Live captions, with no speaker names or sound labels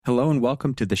Hello and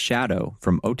welcome to The Shadow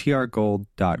from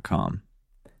OTRGold.com.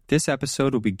 This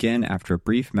episode will begin after a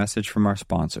brief message from our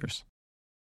sponsors.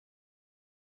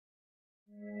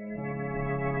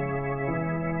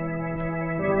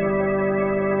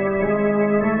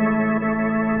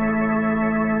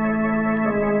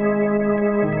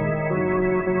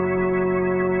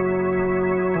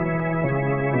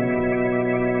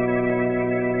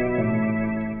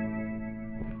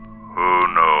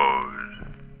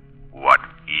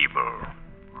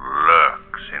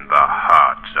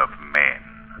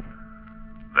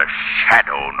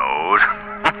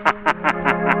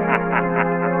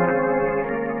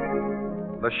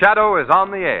 The Shadow is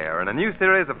on the air in a new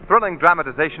series of thrilling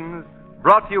dramatizations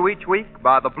brought to you each week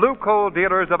by the Blue Coal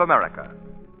Dealers of America.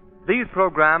 These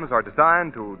programs are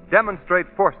designed to demonstrate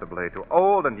forcibly to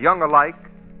old and young alike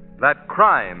that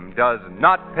crime does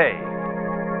not pay.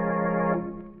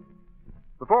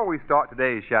 Before we start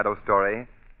today's Shadow story,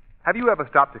 have you ever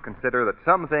stopped to consider that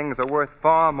some things are worth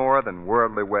far more than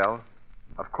worldly wealth?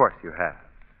 Of course you have.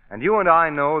 And you and I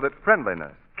know that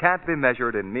friendliness can't be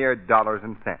measured in mere dollars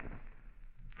and cents.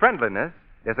 Friendliness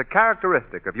is a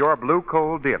characteristic of your blue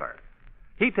coal dealer.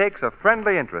 He takes a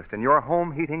friendly interest in your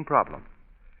home heating problems,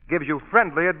 gives you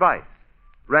friendly advice,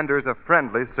 renders a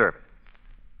friendly service.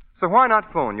 So why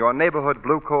not phone your neighborhood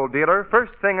blue coal dealer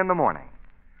first thing in the morning?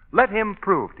 Let him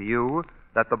prove to you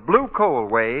that the blue coal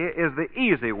way is the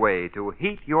easy way to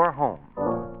heat your home.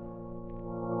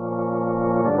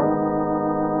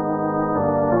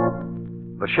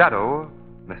 The Shadow,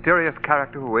 mysterious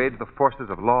character who aids the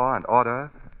forces of law and order,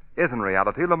 is in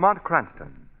reality Lamont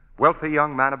Cranston, wealthy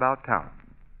young man about town.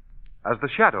 As the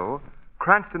Shadow,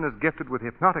 Cranston is gifted with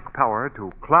hypnotic power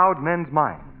to cloud men's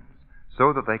minds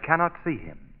so that they cannot see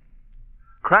him.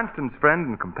 Cranston's friend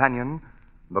and companion,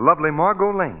 the lovely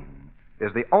Margot Lane,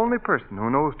 is the only person who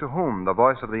knows to whom the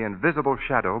voice of the invisible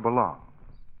Shadow belongs.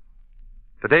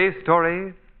 Today's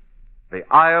story, The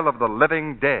Isle of the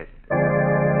Living Dead.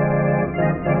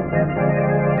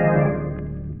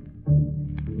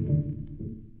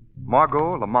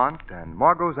 Margot, Lamont, and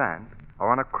Margot's aunt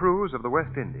are on a cruise of the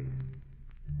West Indies.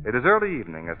 It is early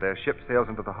evening as their ship sails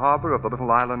into the harbor of the little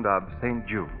island of St.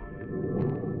 Jude.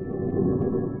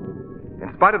 In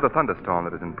spite of the thunderstorm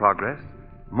that is in progress,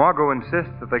 Margot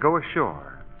insists that they go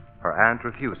ashore. Her aunt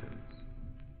refuses.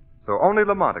 So only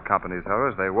Lamont accompanies her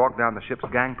as they walk down the ship's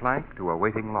gangplank to a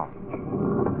waiting launch.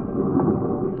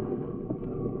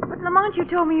 Lamont, you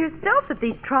told me yourself that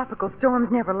these tropical storms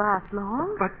never last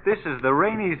long. But this is the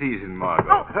rainy season,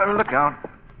 Margot. Look out.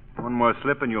 One more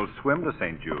slip and you'll swim to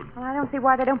St. Jude. Well, I don't see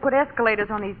why they don't put escalators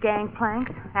on these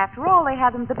gangplanks. After all, they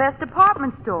have them at the best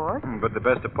department stores. But the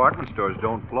best department stores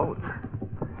don't float.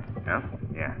 Yeah?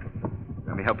 Yeah.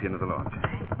 Let me help you into the launch.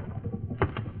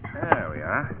 There we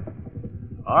are.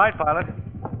 All right, pilot.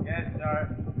 Yes, sir.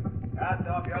 Cast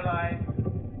off your line.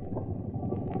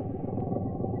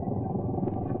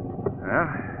 Well,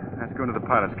 let's go into the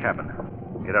pilot's cabin.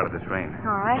 Get out of this rain.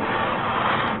 All right.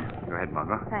 Go ahead,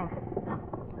 Margot. Thanks.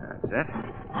 That's it.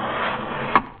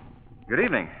 Good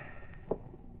evening.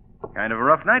 Kind of a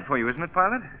rough night for you, isn't it,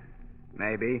 pilot?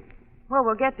 Maybe. Well,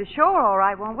 we'll get to shore all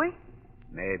right, won't we?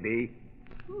 Maybe.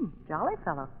 Jolly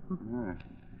fellow. Yeah.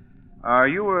 Are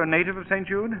you a native of St.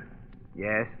 Jude?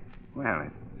 Yes. Well,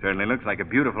 it certainly looks like a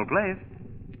beautiful place.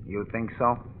 You think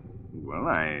so?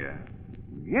 Well,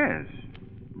 yes.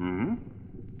 Mm-hmm.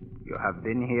 You have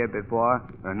been here before?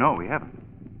 No, we haven't.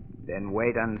 Then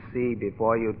wait and see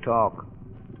before you talk.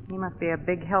 He must be a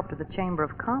big help to the Chamber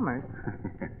of Commerce.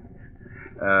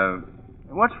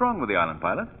 What's wrong with the island,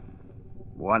 pilot?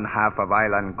 One half of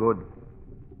island good.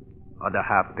 Other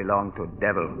half belong to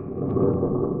devil.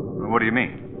 What do you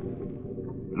mean?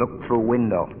 Look through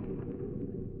window.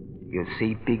 You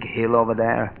see big hill over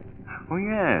there? Oh,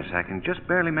 yes. I can just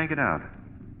barely make it out.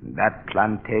 That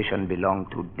plantation belonged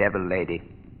to Devil Lady,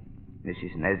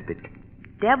 Mrs. Nesbit.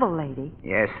 Devil Lady?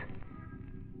 Yes.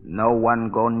 No one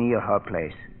go near her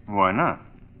place. Why not?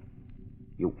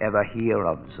 You ever hear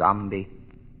of zombie?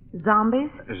 Zombies?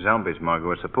 Zombies, Margot,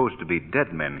 are supposed to be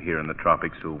dead men here in the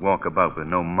tropics who walk about with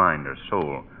no mind or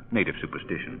soul. Native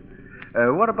superstition.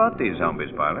 What about these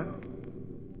zombies, pilot?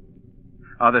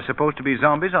 Are there supposed to be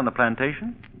zombies on the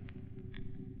plantation?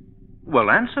 Well,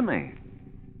 answer me.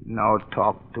 No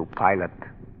talk to pilot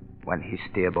when he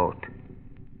steer boat.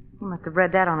 You must have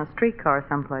read that on a streetcar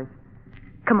someplace.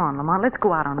 Come on, Lamont, let's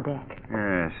go out on deck.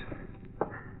 Yes.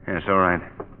 Yes, all right.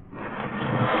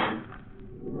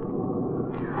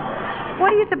 What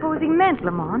do you suppose he meant,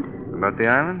 Lamont? About the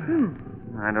island?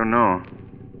 I don't know.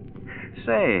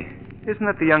 Say, isn't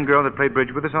that the young girl that played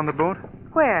bridge with us on the boat?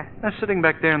 Where? Sitting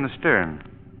back there in the stern.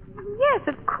 Yes,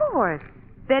 of course.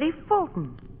 Betty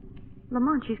Fulton.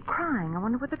 Lamont, she's crying. I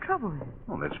wonder what the trouble is.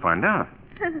 Well, let's find out.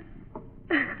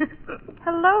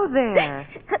 Hello there.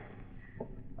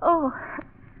 Oh,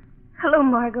 hello,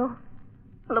 Margot.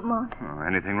 Lamont. Oh,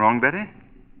 anything wrong, Betty?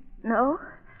 No.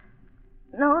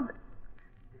 No,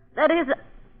 that is...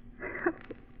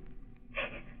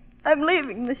 I'm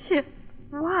leaving the ship.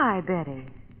 Why, Betty?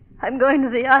 I'm going to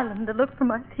the island to look for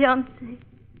my fiancé,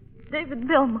 David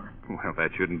Belmont. Well,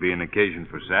 that shouldn't be an occasion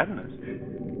for sadness.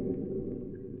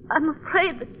 I'm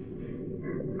afraid that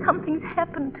something's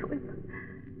happened to him.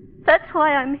 That's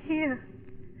why I'm here.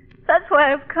 That's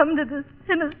why I've come to this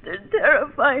sinister,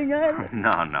 terrifying island.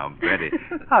 Now, Betty.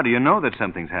 How do you know that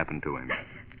something's happened to him?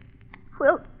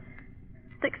 Well,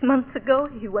 6 months ago,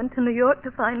 he went to New York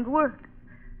to find work.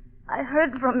 I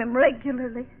heard from him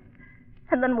regularly.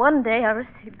 And then one day I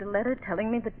received a letter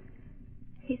telling me that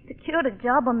he secured a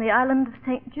job on the island of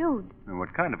St. Jude. And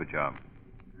what kind of a job?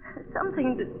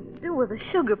 Something to do with a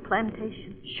sugar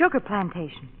plantation. Sugar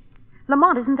plantation.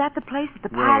 Lamont, isn't that the place that the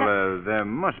pilot... Well, there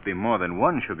must be more than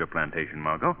one sugar plantation,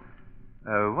 Margot.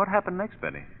 What happened next,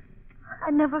 Betty?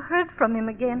 I never heard from him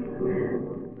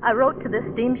again. I wrote to the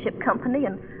steamship company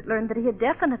and learned that he had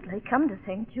definitely come to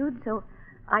St. Jude, so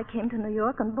I came to New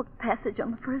York and booked passage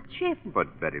on the first ship.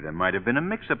 But, Betty, there might have been a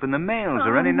mix-up in the mails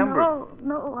or any number...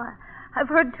 No. I've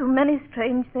heard too many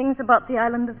strange things about the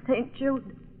island of St.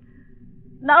 Jude.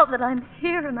 Now that I'm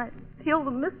here and I feel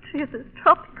the mystery of this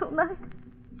tropical night,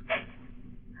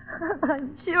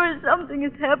 I'm sure something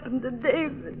has happened to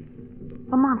David.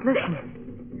 Lamont,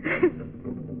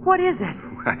 listen. What is it?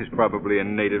 Why, it's probably a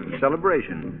native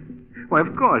celebration. Why,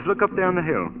 of course. Look up there on the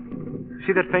hill.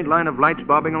 See that faint line of lights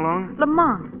bobbing along?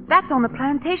 Lamont, that's on the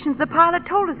plantations the pilot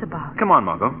told us about. Come on,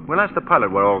 Margot. We'll ask the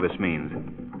pilot what all this means.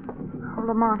 Oh,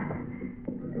 Lamont,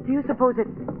 do you suppose it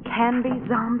can be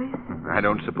zombies? I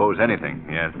don't suppose anything,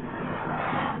 yes.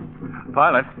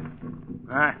 Pilot.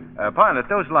 Pilot,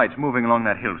 those lights moving along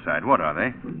that hillside, what are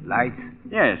they? Lights?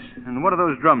 Yes, and what are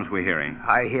those drums we're hearing?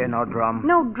 I hear no drum.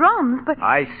 No drums, but...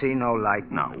 I see no light.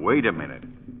 Now, wait a minute.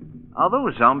 Are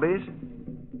those zombies?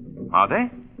 Are they?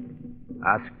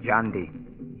 Ask John D.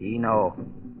 He know.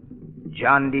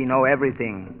 John D. know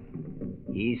everything.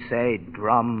 He say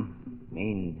drum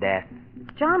mean death.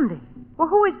 John D. Well,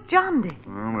 who is John D?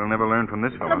 Well, we'll never learn from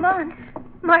this fellow. Lamont,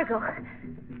 Margot,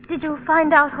 did you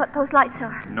find out what those lights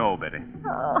are? No, Betty.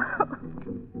 Oh.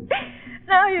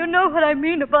 Now you know what I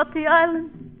mean about the island.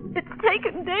 It's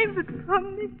taken David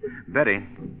from me. Betty,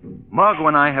 Margot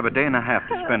and I have a day and a half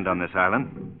to spend on this island.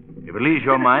 If it leaves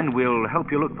your mind, we'll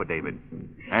help you look for David.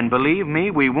 And believe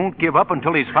me, we won't give up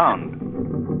until he's found.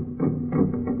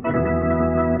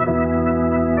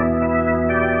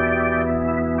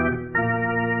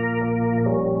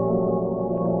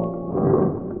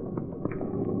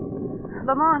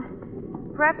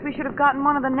 Lamont, perhaps we should have gotten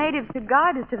one of the natives to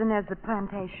guide us to the Nesbitt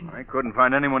plantation. I couldn't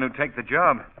find anyone who'd take the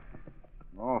job.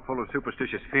 All full of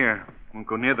superstitious fear. Won't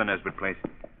go near the Nesbitt place.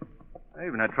 I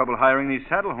even had trouble hiring these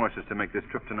saddle horses to make this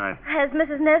trip tonight. Has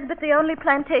Mrs. Nesbitt the only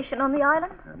plantation on the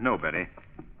island? No, Betty.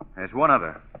 There's one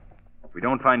other. If we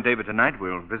don't find David tonight,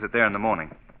 we'll visit there in the morning.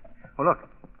 Oh, look.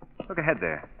 Look ahead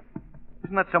there.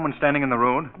 Isn't that someone standing in the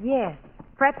road? Yes.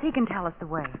 Perhaps he can tell us the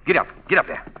way. Get up. Get up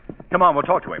there. Come on, we'll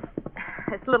talk to him.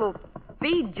 This little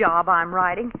speed job I'm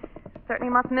riding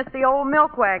certainly must miss the old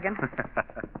milk wagon.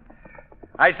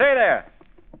 I say there.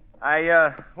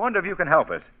 I wonder if you can help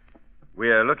us.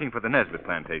 We're looking for the Nesbitt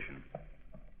plantation.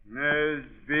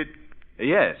 Nesbitt.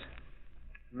 Yes.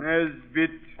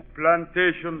 Nesbitt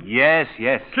plantation. Yes.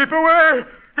 Keep away!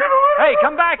 Keep away! Hey,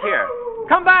 come back here.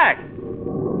 Come back!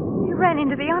 He ran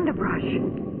into the underbrush.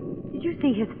 Did you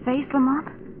see his face, Lamont?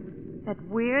 That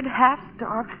weird,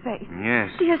 half-starved face.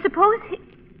 Yes. Do you suppose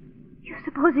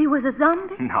he was a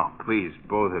zombie? No, please,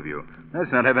 both of you.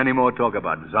 Let's not have any more talk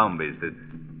about zombies. The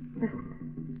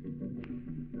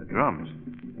drums.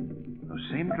 Those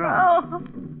same drums.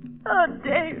 Oh,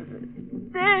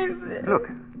 David. Look,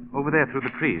 over there through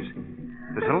the trees.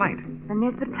 There's a light. The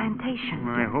Nesbitt plantation.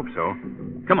 I hope so.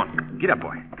 Come on. Get up,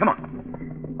 boy. Come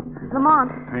on.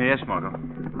 Lamont, Yes, Margot.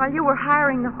 while you were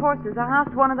hiring the horses, I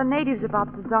asked one of the natives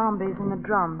about the zombies and the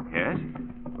drums. Yes?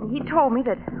 He told me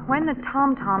that when the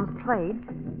tom-toms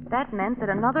played, that meant that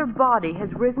another body has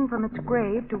risen from its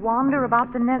grave to wander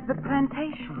about the Nesbitt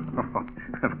plantation. Oh,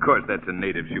 of course, that's a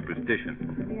native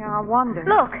superstition. Yeah, I wonder.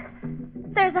 Look,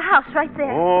 there's a house right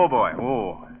there. Oh, boy.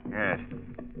 Oh, yes.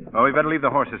 Oh, we better leave the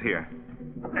horses here.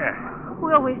 Yeah.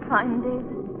 Will we find David?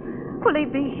 Will he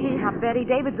be here? Now, Betty,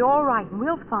 David's all right, and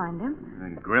we'll find him. A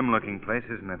grim-looking place,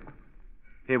 isn't it?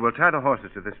 Here, we'll tie the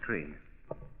horses to this tree.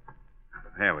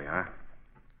 There we are.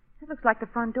 It looks like the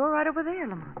front door right over there,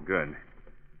 Lamont. Good.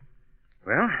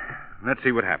 Well, let's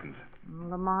see what happens.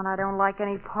 Lamont, I don't like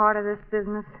any part of this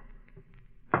business.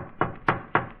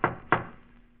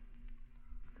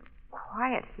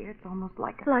 Quiet here. It's almost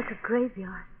like a... Like a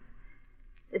graveyard.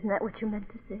 Isn't that what you meant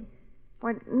to say?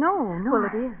 Well, no. Well,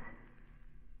 it is.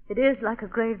 It is like a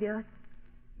graveyard.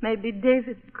 Maybe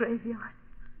David's graveyard.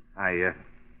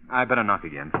 I better knock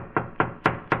again.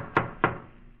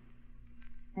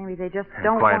 Maybe they just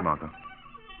don't Quiet, want... Margot.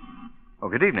 Oh,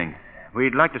 good evening.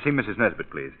 We'd like to see Mrs. Nesbit,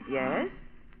 please. Yes?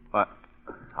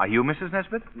 Are you Mrs.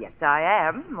 Nesbit? Yes, I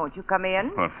am. Won't you come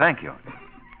in? Well, thank you.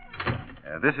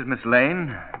 This is Miss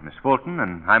Lane, Miss Fulton,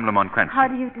 and I'm Lamont Cranston. How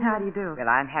do you do? Well,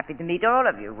 I'm happy to meet all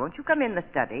of you. Won't you come in the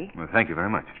study? Well, thank you very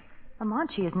much.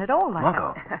 Lamont, she isn't at all like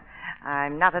Margot.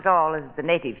 I'm not at all as the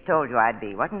natives told you I'd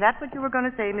be. Wasn't that what you were going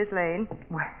to say, Miss Lane?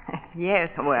 Well, yes.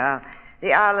 Well,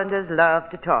 the islanders love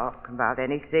to talk about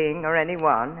anything or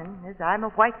anyone, and as I'm a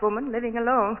white woman living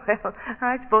alone, well,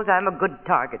 I suppose I'm a good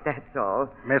target, that's all.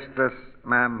 Mistress,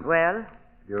 ma'am, Well,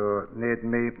 you need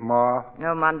me more?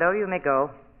 no, Mondo, you may go.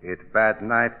 It's bad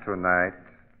night tonight.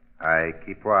 I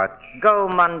keep watch. Go,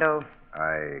 Mondo.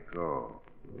 I go.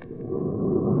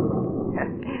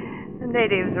 The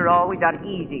natives are always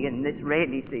uneasy in this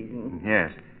rainy season.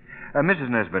 Yes. Mrs.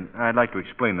 Nesbit, I'd like to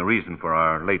explain the reason for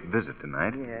our late visit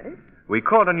tonight. Yes? We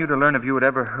called on you to learn if you had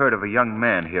ever heard of a young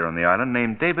man here on the island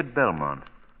named David Belmont.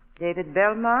 David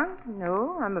Belmont?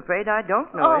 No, I'm afraid I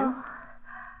don't know him.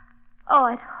 Oh,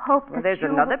 I'd hope Well, that there's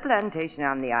you... another plantation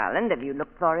on the island. Have you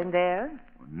looked for him there?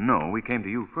 No, we came to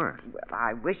you first. Well,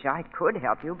 I wish I could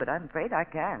help you, but I'm afraid I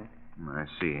can't. I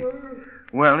see.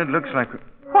 Well, it looks like...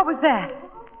 What was that?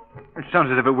 It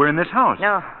sounds as if it were in this house.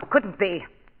 No, couldn't be.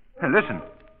 Hey, listen.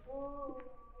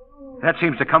 That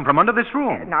seems to come from under this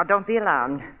room. Now, don't be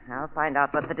alarmed. I'll find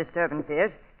out what the disturbance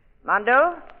is.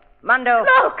 Mondo? Mondo!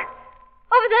 Look!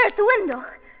 Over there at the window.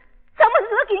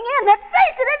 Someone's looking in. That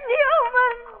face, it isn't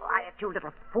human. Quiet, you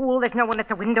little fool. There's no one at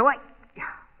the window. I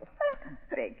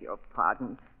beg your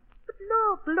pardon. But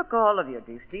look, all of you.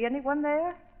 Do you see anyone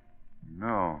there?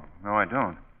 No, I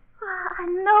don't. I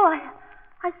know.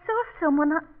 I saw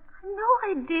someone. I know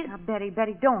I did. Now, Betty,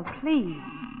 don't, please.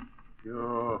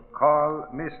 You call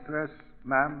mistress,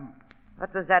 ma'am?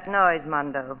 What was that noise,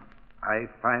 Mondo? I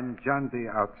find Johndy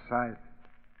outside.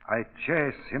 I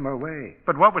chase him away.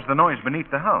 But what was the noise beneath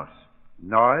the house?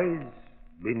 Noise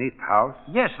beneath house?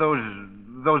 Yes,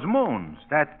 those moans.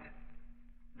 That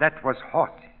was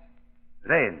horses.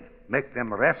 Rain make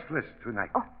them restless tonight.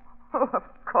 Oh, of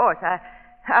course.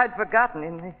 I'd forgotten.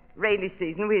 In the rainy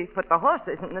season, we put the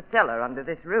horses in the cellar under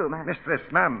this room. Mistress,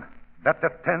 ma'am, better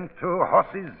tend to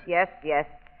horses. Yes.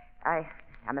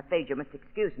 I'm afraid you must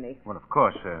excuse me. Well, of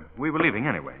course. We were leaving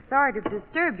anyway. Sorry to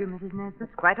disturb you, Mrs.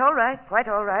 Nesbit. Quite all right.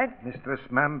 Mistress,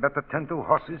 ma'am, better tend to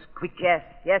horses quick.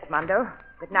 Yes, Mondo.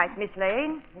 Good night, Miss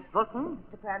Lane, Miss Fulton,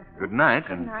 Mr. Cranston. Good night,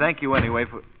 and thank you anyway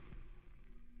for...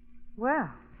 Well,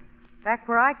 back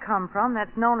where I come from,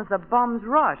 that's known as the bum's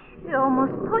rush. You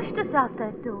almost pushed us out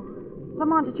that door.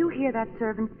 Lamont, did you hear that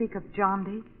servant speak of John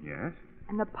D? Yes?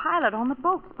 And the pilot on the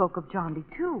boat spoke of John D,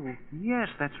 too. Yes,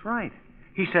 that's right.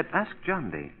 He said, ask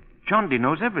John D. John D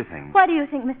knows everything. Why do you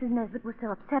think Mrs. Nesbit was so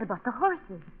upset about the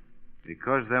horses?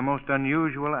 Because they're most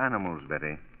unusual animals,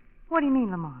 Betty. What do you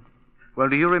mean, Lamont? Well,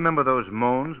 do you remember those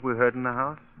moans we heard in the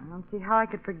house? I don't see how I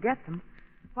could forget them.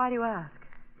 Why do you ask?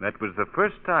 That was the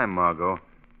first time, Margot,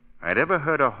 I'd ever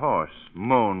heard a horse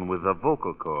moan with the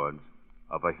vocal cords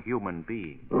of a human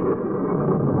being.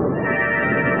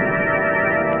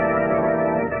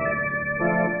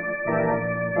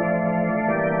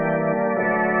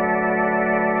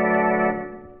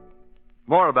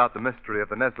 More about the mystery of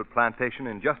the Nesbit plantation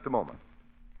in just a moment.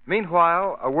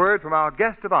 Meanwhile, a word from our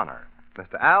guest of honor,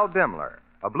 Mr. Al Demler,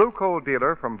 a blue coal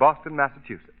dealer from Boston,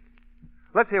 Massachusetts.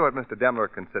 Let's hear what Mr. Demler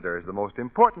considers the most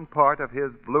important part of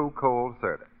his blue coal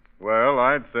service. Well,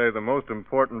 I'd say the most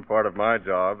important part of my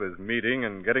job is meeting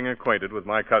and getting acquainted with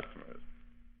my customers.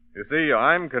 You see,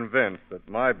 I'm convinced that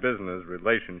my business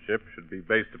relationship should be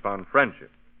based upon friendship,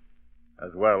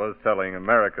 as well as selling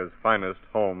America's finest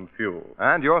home fuel.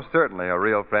 And you're certainly a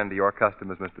real friend to your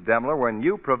customers, Mr. Demler, when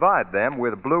you provide them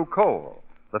with blue coal,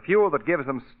 the fuel that gives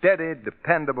them steady,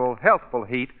 dependable, healthful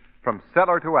heat from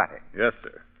cellar to attic. Yes,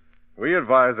 sir. We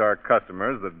advise our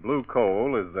customers that blue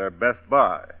coal is their best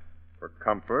buy for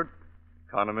comfort,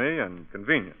 economy, and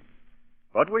convenience.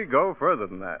 But we go further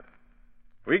than that.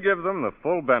 We give them the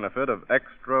full benefit of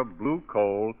extra blue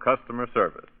coal customer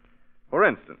service. For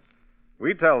instance,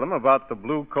 we tell them about the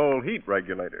blue coal heat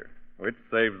regulator, which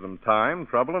saves them time,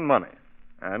 trouble, and money.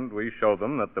 And we show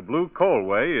them that the blue coal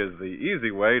way is the easy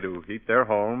way to heat their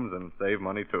homes and save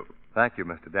money, too. Thank you,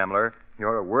 Mr. Demler.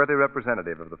 You're a worthy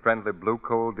representative of the friendly blue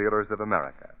coal dealers of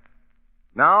America.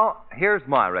 Now, here's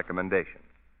my recommendation.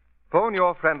 Phone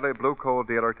your friendly blue coal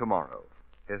dealer tomorrow.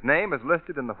 His name is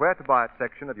listed in the Where to Buy It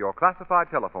section of your classified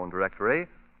telephone directory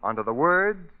under the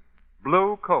words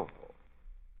Blue Coal.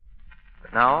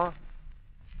 Now,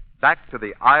 back to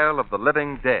the Isle of the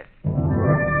Living Dead.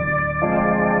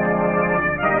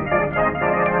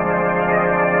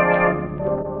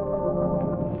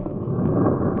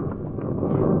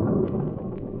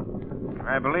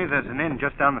 I believe there's an inn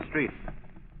just down the street.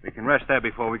 We can rest there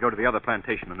before we go to the other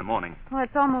plantation in the morning. Well,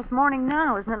 it's almost morning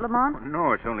now, isn't it, Lamont?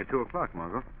 No, it's only 2 o'clock,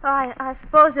 Margot. I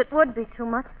suppose it would be too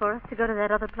much for us to go to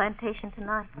that other plantation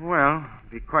tonight. Well,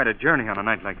 it'd be quite a journey on a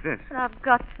night like this. But I've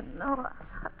got to know.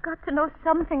 I've got to know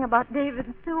something about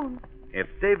David soon. If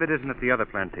David isn't at the other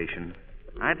plantation,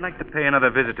 I'd like to pay another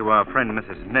visit to our friend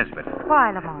Mrs. Nesbitt.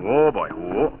 Why, Lamont? Oh, boy.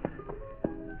 Oh.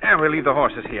 And we'll leave the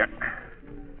horses here.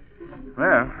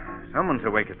 Well, someone's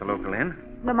awake at the local inn.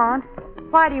 Lamont,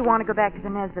 why do you want to go back to the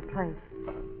Nesbitt place?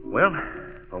 Well,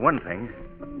 for one thing,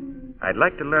 I'd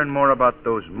like to learn more about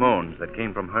those moans that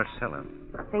came from her cellar.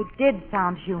 They did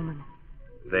sound human.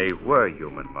 They were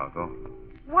human, Margot.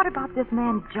 What about this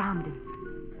man, John D?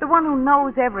 The one who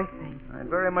knows everything. I'd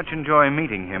very much enjoy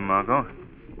meeting him, Margot.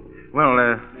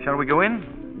 Well, shall we go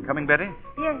in? Coming, Betty?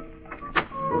 Yes.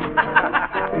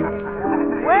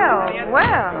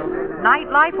 Well,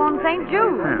 nightlife on St.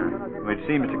 Jude. Which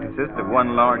seems to consist of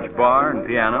one large bar and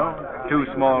piano, 2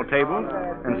 small tables,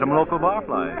 and some local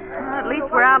barflies. At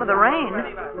least we're out of the rain.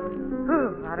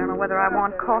 Whew, I don't know whether I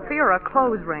want coffee or a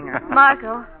clothes wringer.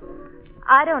 Margot,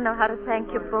 I don't know how to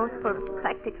thank you both for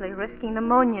practically risking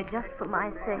pneumonia just for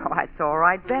my sake. Oh, that's all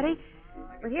right, Betty.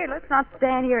 But here, let's not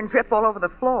stand here and drip all over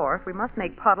the floor. If we must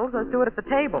make puddles, let's do it at the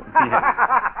table.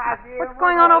 What's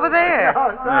going on over there?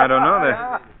 I don't know.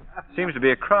 There seems to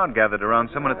be a crowd gathered around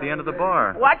someone at the end of the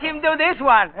bar. Watch him do this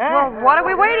one. Well, what are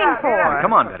we waiting for?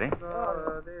 Come on, Betty.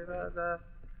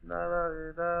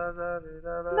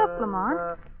 Look,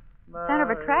 Lamont. Center of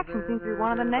attraction seems to be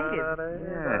one of the natives.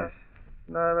 Yes.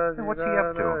 And what's he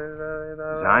up to?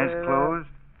 His eyes closed,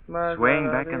 swaying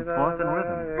back and forth in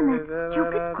rhythm. And that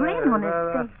stupid grin on his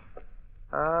face.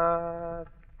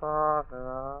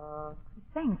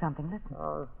 He's saying something. Listen.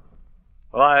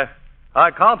 Well, I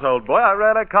can't, old boy. I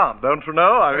really can't. Don't you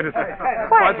know? I mean, it's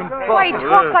quite impossible. Why, he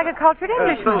talks like a cultured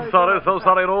Englishman. So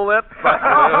sorry and all that. Go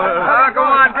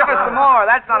on, give us some more.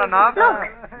 That's not enough.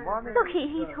 Look,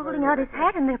 he's holding out his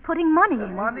hat and they're putting money in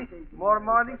it. More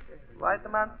money. Right, the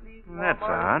man, please. That's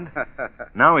odd.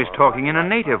 Now he's talking in a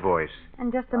native voice.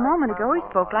 And just a moment ago, he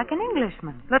spoke like an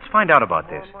Englishman. Let's find out about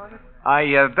this.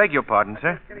 I beg your pardon,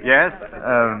 sir. Yes?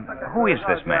 Who is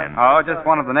this man? Oh, just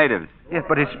one of the natives. Yes,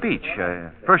 but his speech.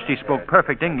 First he spoke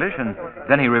perfect English, and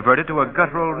then he reverted to a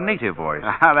guttural native voice.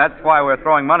 That's why we're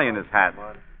throwing money in his hat.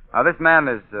 This man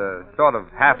is sort of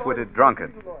half-witted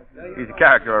drunkard. He's a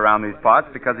character around these parts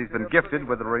because he's been gifted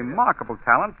with a remarkable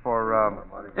talent for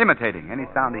imitating any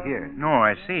sound he hears. No,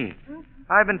 I see.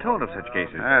 I've been told of such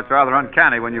cases. It's rather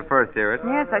uncanny when you first hear it.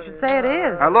 Yes, I should say it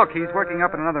is. Look, he's working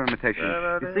up in another imitation.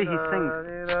 You see, he sings...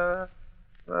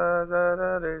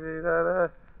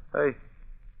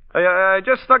 Hey, I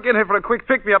just stuck in here for a quick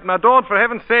pick-me-up. Now, don't, for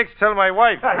heaven's sakes, tell my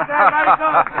wife.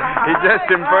 He just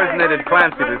impersonated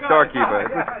Clancy, the storekeeper.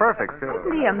 It was perfect, too.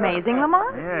 Isn't he amazing,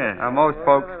 Lamont? Yes. Most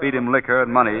folks feed him liquor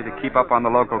and money to keep up on the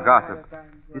local gossip.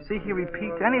 You see, he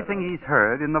repeats anything he's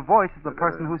heard in the voice of the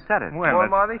person who said it. Well,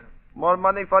 More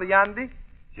money for Yandy?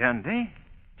 Jandy?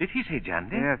 Did he say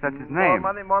Jandy? Yes, that's his name.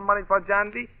 More money for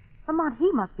Jandy? Lamont,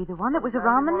 he must be the one that was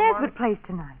around the Nesbitt place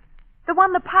tonight. The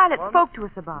one the pilot spoke to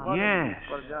us about. Yes,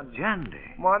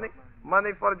 Jandy. Money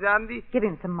for Jandy? Give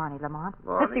him some money, Lamont.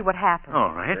 Let's see what happens.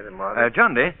 All right.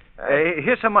 Jandy,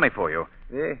 here's some money for you.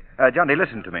 Yeah. Jandy,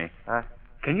 listen to me.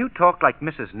 Can you talk like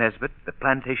Mrs. Nesbitt, the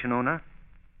plantation owner?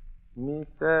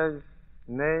 Mrs.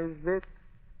 Nesbitt?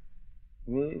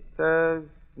 Mrs.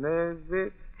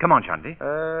 Nesbitt? Come on, Jandy.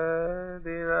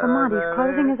 Lamont, he's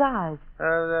closing his eyes.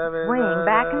 Swaying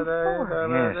back and forth.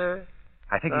 Yes.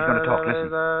 I think he's going to talk. Listen.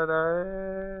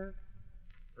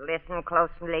 Listen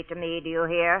closely to me, do you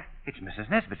hear? It's Mrs.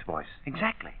 Nesbitt's voice.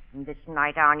 Exactly. From this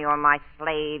night on, you're my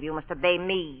slave. You must obey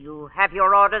me. You have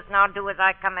your orders, now do as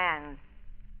I command.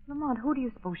 Lamont, who do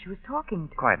you suppose she was talking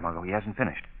to? Quiet, Margot. He hasn't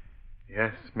finished.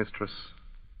 Yes, mistress.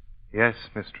 Yes,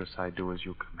 mistress, I do as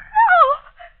you command.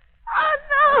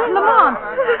 Oh, no! Lamont!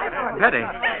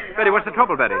 Betty, what's the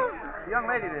trouble, Betty? Young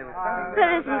lady there.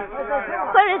 Where is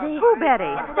he? Who,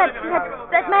 Betty?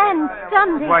 That man,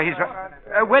 Jandy. Why, he's...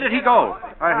 where did he go?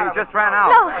 He just ran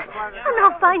out.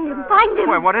 No, find him.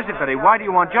 Well, what is it, Betty? Why do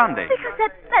you want Jandy? Because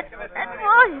that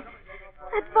voice.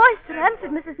 That voice that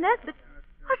answered Mrs. Nesbit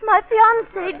was my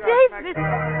fiancé, David.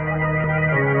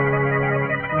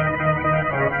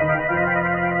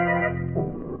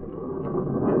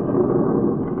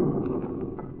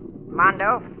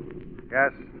 Mondo,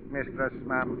 Yes, mistress,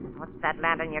 ma'am. what's that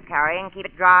lantern you're carrying? Keep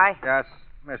it dry. Yes,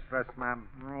 mistress, ma'am.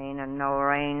 Rain or no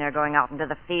rain, they're going out into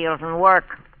the fields and work.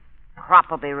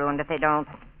 Crop will be ruined if they don't.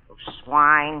 Those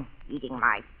swine eating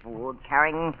my food,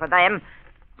 carrying for them.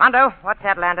 Mondo, what's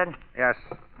that lantern? Yes,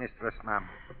 mistress, ma'am.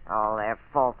 All their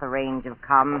fault the rains have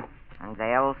come, and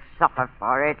they'll suffer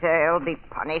for it. They'll be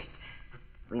punished.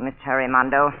 We must hurry,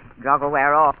 Mondo. Drug will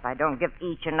wear off if I don't give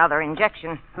each another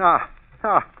injection. No.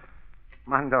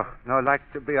 Mondo, no like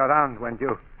to be around when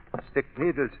you stick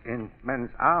needles in men's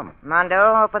arms.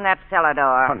 Mondo, open that cellar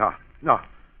door. Oh,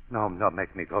 no,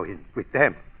 make me go in with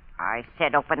them. I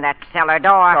said open that cellar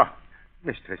door. No,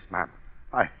 mistress, ma'am.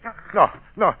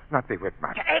 No, not the whip,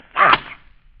 ma'am. Take that!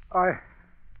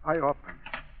 I open.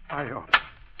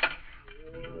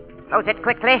 Close it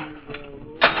quickly.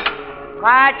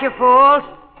 Quiet, you fools.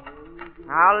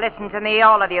 Now listen to me,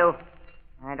 all of you.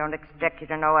 I don't expect you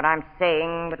to know what I'm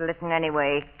saying, but listen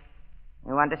anyway.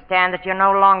 You understand that you're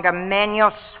no longer men,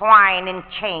 you're swine in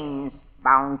chains,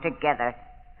 bound together.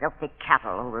 Filthy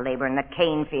cattle who labor in the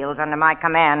cane fields under my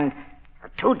command. For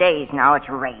 2 days now it's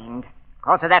rained.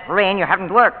 Because of that rain, you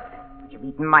haven't worked. But you've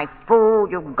eaten my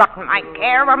food, you've gotten my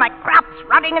care, while my crop's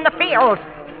rotting in the fields.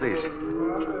 Please,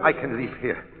 I can leave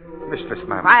here, mistress,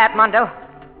 ma'am. Quiet, Mondo.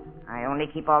 I only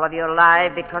keep all of you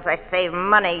alive because I save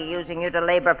money using you to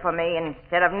labor for me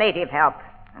instead of native help.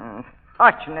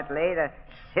 Fortunately, the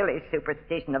silly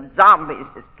superstition of zombies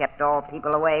has kept all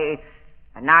people away.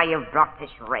 And now you've brought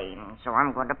this rain, so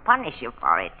I'm going to punish you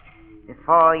for it.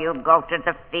 Before you go to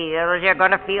the fields, you're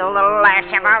going to feel the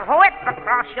lash of a whip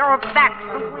across your back.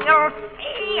 You'll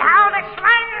see how the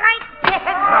swine like this.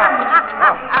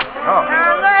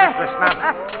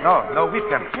 No, whip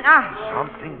them.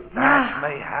 Something bad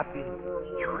may happen.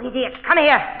 You idiots, come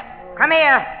here. Come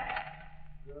here.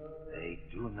 They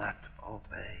do not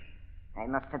obey. They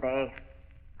must obey.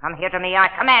 Come here to me, I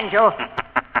command you.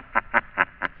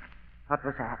 What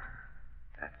was that?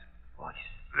 That voice.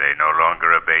 They no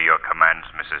longer obey your commands,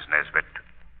 Mrs. Nesbit.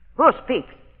 Who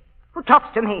speaks? Who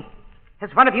talks to me?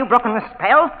 Has one of you broken the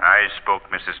spell? I spoke,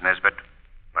 Mrs. Nesbit,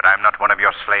 but I'm not one of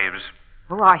your slaves.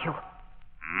 Who are you?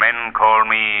 Men call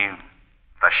me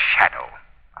the Shadow.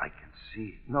 I can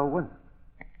see no one.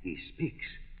 He speaks.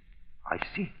 I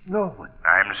see no one.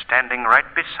 I'm standing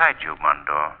right beside you,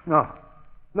 Mondo.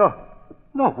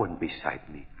 No one beside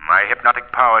me. My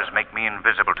hypnotic powers make me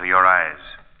invisible to your eyes.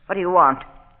 What do you want?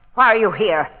 Why are you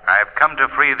here? I've come to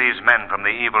free these men from the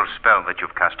evil spell that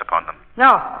you've cast upon them.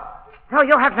 No,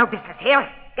 you have no business here.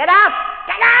 Get out!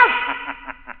 Get out!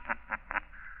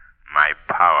 My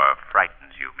power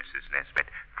frightens you, Mrs. Nesbit.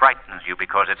 Frightens you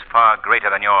because it's far greater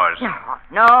than yours.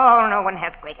 No one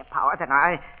has greater power than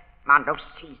I. Mondo,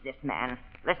 seize this man.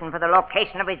 Listen for the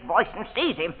location of his voice and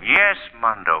seize him. Yes,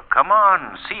 Mondo. Come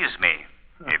on, seize me.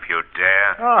 If you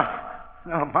dare.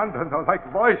 No, Mondo, no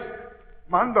like voice.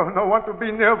 Mondo, no want to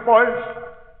be near voice.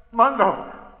 Mondo,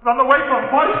 run away from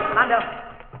voice. Mondo,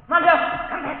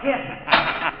 come back here.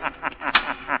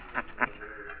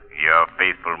 Your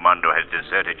faithful Mondo has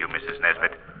deserted you, Mrs.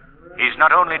 Nesbit. He's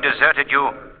not only deserted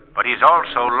you, but he's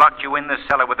also locked you in the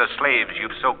cellar with the slaves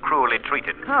you've so cruelly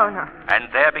treated. Oh, no. And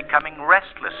they're becoming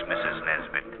restless, Mrs.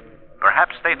 Nesbit.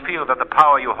 Perhaps they feel that the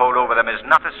power you hold over them is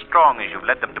not as strong as you've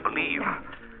led them to believe.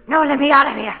 No, let me out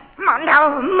of here.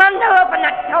 Mondo, open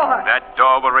that door. That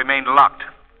door will remain locked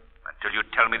until you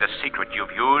tell me the secret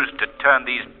you've used to turn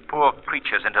these poor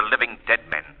creatures into living dead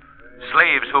men.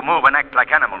 Slaves who move and act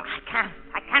like animals.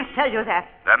 I can't tell you that.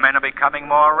 The men are becoming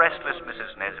more restless,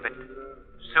 Mrs. Nesbit.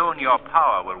 Soon your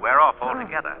power will wear off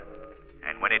altogether.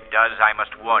 And when it does, I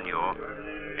must warn you,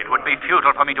 it would be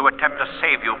futile for me to attempt to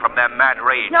save you from their mad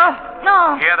rage. No.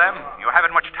 Hear them? You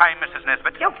haven't much time, Mrs.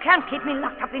 Nesbit. You can't keep me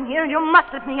locked up in here, and you must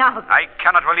let me out. I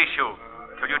cannot release you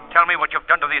till you tell me what you've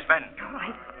done to these men.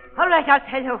 All right, I'll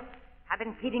tell you. I've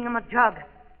been feeding them a drug.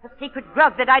 A secret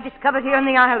drug that I discovered here on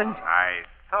the island. I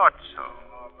thought so.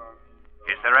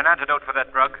 Is there an antidote for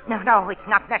that drug? No, it's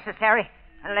not necessary.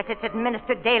 Unless it's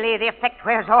administered daily, the effect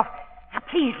wears off. Now,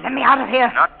 please, let me out of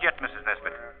here. Not yet, Mrs.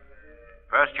 Nesbit.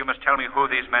 First, you must tell me who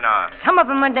these men are. Some of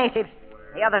them are natives.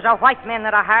 The others are white men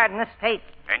that are hired in the States.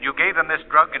 And you gave them this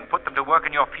drug and put them to work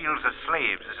in your fields as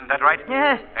slaves, isn't that right?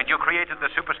 Yes. And you created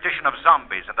the superstition of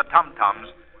zombies and the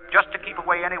tom-toms just to keep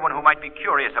away anyone who might be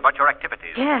curious about your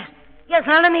activities. Yes,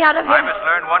 now let me out of here. I must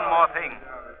learn one more thing.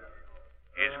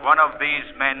 Is one of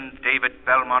these men David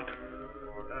Belmont?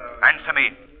 Answer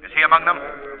me. Is he among them?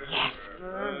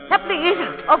 Now, please,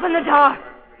 open the door.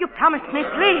 You promised me,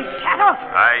 please, Shadow.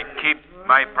 I keep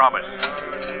my promise.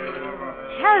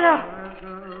 Shadow.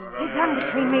 He's done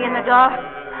between me and the door.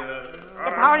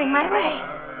 They're barring my way.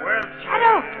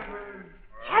 Shadow.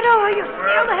 Shadow, are you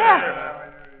still there?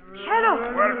 Shadow.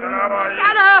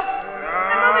 Shadow.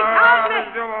 They're moving towards me.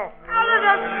 All of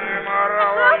them.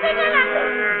 They're closing in on me.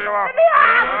 Let me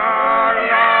out.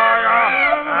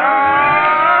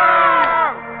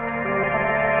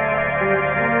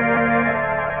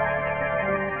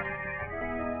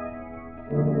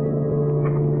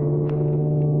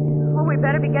 Oh, we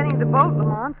better be getting to the boat,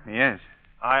 Lamont. Yes.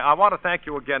 I want to thank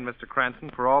you again, Mr.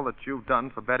 Cranston, for all that you've done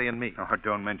for Betty and me. Oh,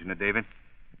 don't mention it, David.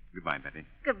 Goodbye, Betty.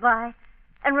 Goodbye.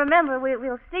 And remember,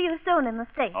 we'll see you soon in the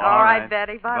States. All right,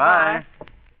 Betty. Bye-bye.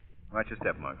 Watch your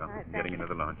step, Marco. All right, Getting into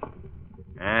the launch.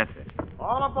 That's it.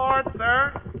 All aboard,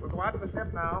 sir. We'll go out to the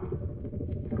ship now.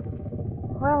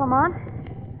 Well, Lamont,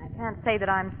 I can't say that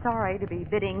I'm sorry to be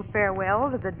bidding farewell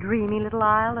to the dreamy little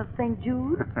isle of St.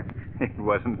 Jude. It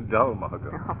wasn't dull,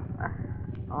 Marco.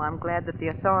 Oh, I'm glad that the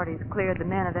authorities cleared the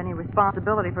men of any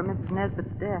responsibility for Mrs.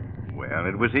 Nesbitt's death. Well,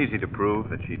 it was easy to prove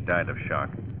that she died of shock.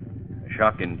 A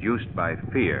shock induced by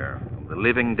fear of the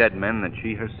living dead men that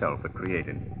she herself had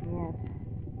created. Yes.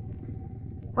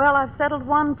 Well, I've settled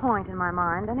one point in my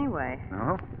mind anyway.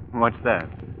 Oh? What's that?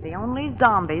 The only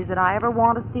zombies that I ever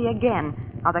want to see again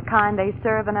are the kind they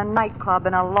serve in a nightclub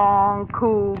in a long,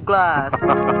 cool glass.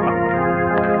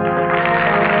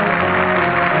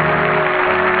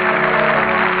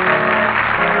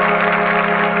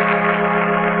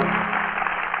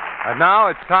 And now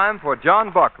it's time for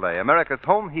John Barclay, America's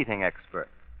home heating expert.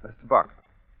 Mr. Barclay.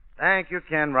 Thank you,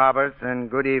 Ken Roberts, and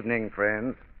good evening,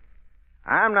 friends.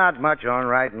 I'm not much on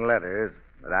writing letters,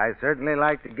 but I certainly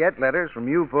like to get letters from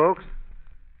you folks.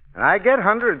 And I get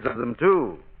hundreds of them,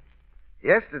 too.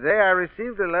 Yesterday, I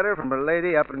received a letter from a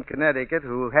lady up in Connecticut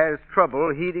who has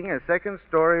trouble heating a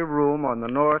second-story room on the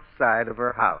north side of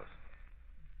her house.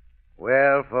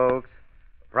 Well, folks,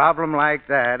 a problem like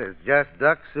that is just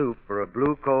duck soup for a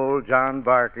blue-coal John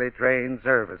Barclay trained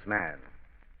serviceman.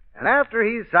 And after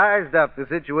he's sized up the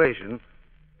situation,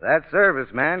 that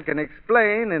serviceman can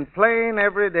explain in plain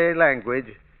everyday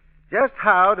language just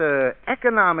how to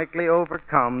economically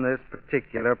overcome this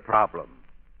particular problem.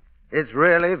 It's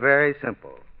really very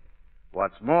simple.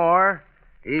 What's more,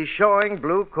 he's showing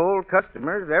blue coal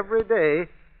customers every day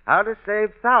how to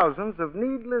save thousands of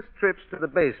needless trips to the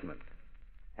basement.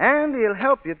 And he'll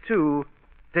help you, too,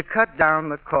 to cut down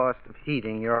the cost of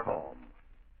heating your home.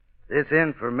 This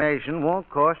information won't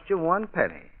cost you one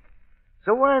penny.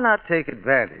 So why not take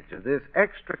advantage of this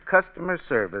extra customer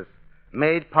service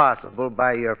made possible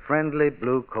by your friendly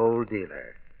blue coal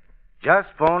dealer? Just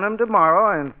phone him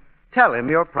tomorrow and tell him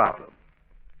your problem.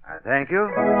 I thank you.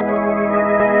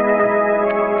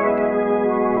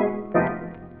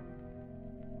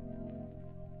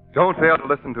 Don't fail to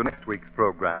listen to next week's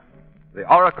program, The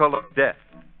Oracle of Death.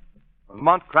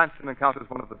 Lamont Cranston encounters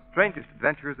one of the strangest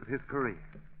adventures of his career.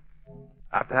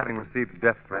 After having received a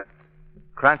death threat,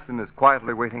 Cranston is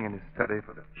quietly waiting in his study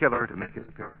for the killer to make his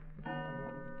appearance.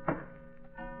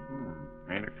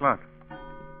 8 o'clock.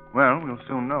 Well, we'll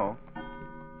soon know.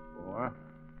 4,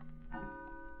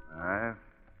 5,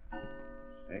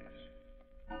 6,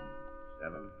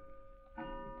 7,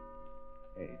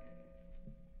 8.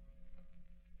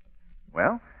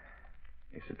 Well,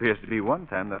 this appears to be one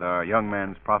time that our young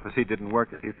man's prophecy didn't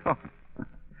work as he thought.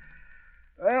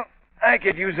 Well, I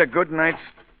could use a good night's...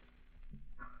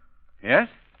 Yes?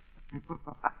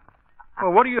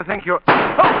 Well, what do you think you're...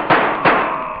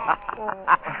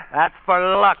 That's for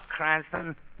luck,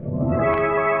 Cranston.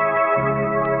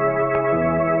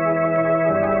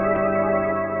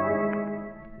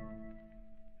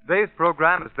 Today's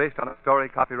program is based on a story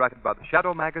copyrighted by the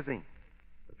Shadow magazine.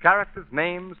 The characters,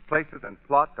 names, places, and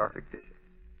plot are fictitious.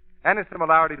 Any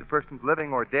similarity to persons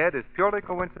living or dead is purely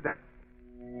coincidental.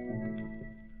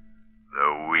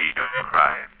 The weed of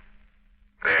crime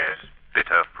bears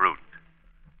bitter fruit.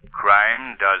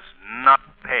 Crime does not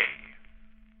pay.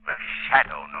 The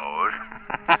Shadow knows.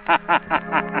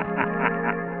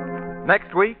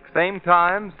 Next week, same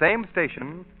time, same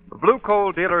station, the Blue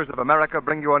Coal Dealers of America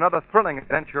bring you another thrilling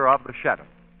adventure of the Shadow.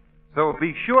 So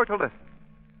be sure to listen.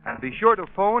 And be sure to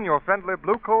phone your friendly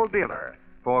Blue Coal dealer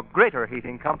for greater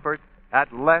heating comfort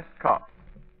at less cost.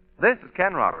 This is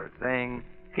Ken Roberts saying,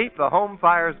 keep the home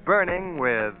fires burning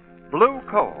with Blue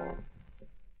Coal.